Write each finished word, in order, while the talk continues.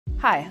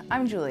Hi,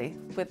 I'm Julie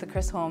with the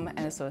Chris Holm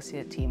and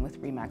Associate team with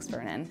RE/MAX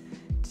Vernon.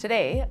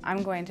 Today,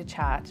 I'm going to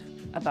chat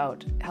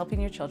about helping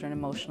your children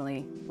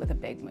emotionally with a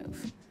big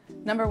move.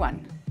 Number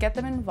one, get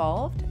them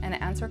involved and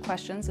answer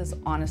questions as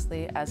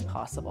honestly as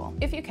possible.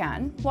 If you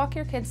can, walk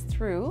your kids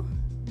through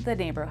the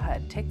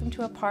neighborhood. Take them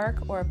to a park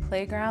or a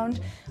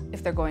playground.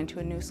 If they're going to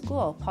a new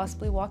school,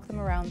 possibly walk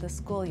them around the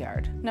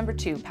schoolyard. Number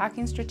two,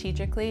 packing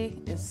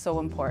strategically is so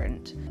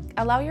important.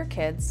 Allow your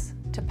kids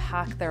to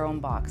pack their own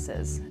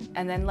boxes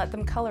and then let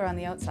them color on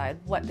the outside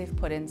what they've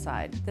put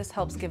inside. This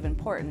helps give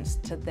importance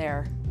to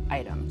their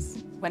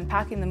items. When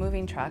packing the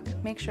moving truck,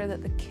 make sure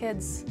that the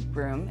kids'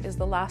 room is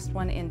the last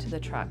one into the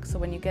truck, so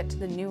when you get to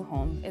the new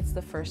home, it's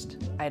the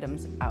first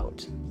items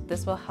out.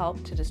 This will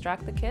help to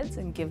distract the kids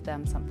and give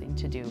them something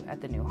to do at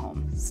the new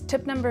home.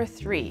 Tip number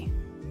three,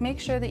 make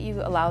sure that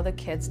you allow the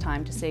kids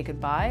time to say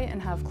goodbye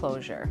and have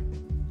closure.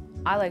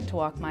 I like to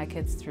walk my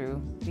kids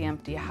through the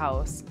empty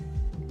house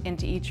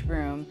into each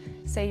room,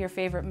 say your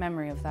favorite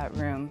memory of that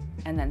room,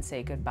 and then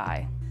say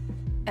goodbye.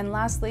 And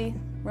lastly,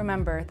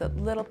 remember that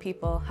little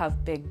people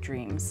have big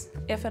dreams.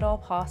 If at all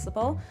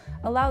possible,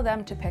 allow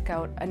them to pick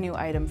out a new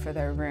item for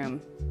their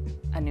room.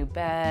 A new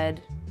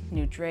bed,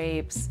 new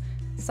drapes,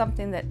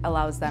 something that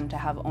allows them to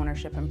have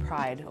ownership and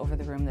pride over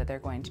the room that they're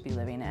going to be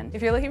living in.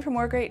 If you're looking for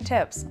more great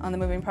tips on the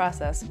moving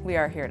process, we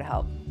are here to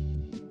help.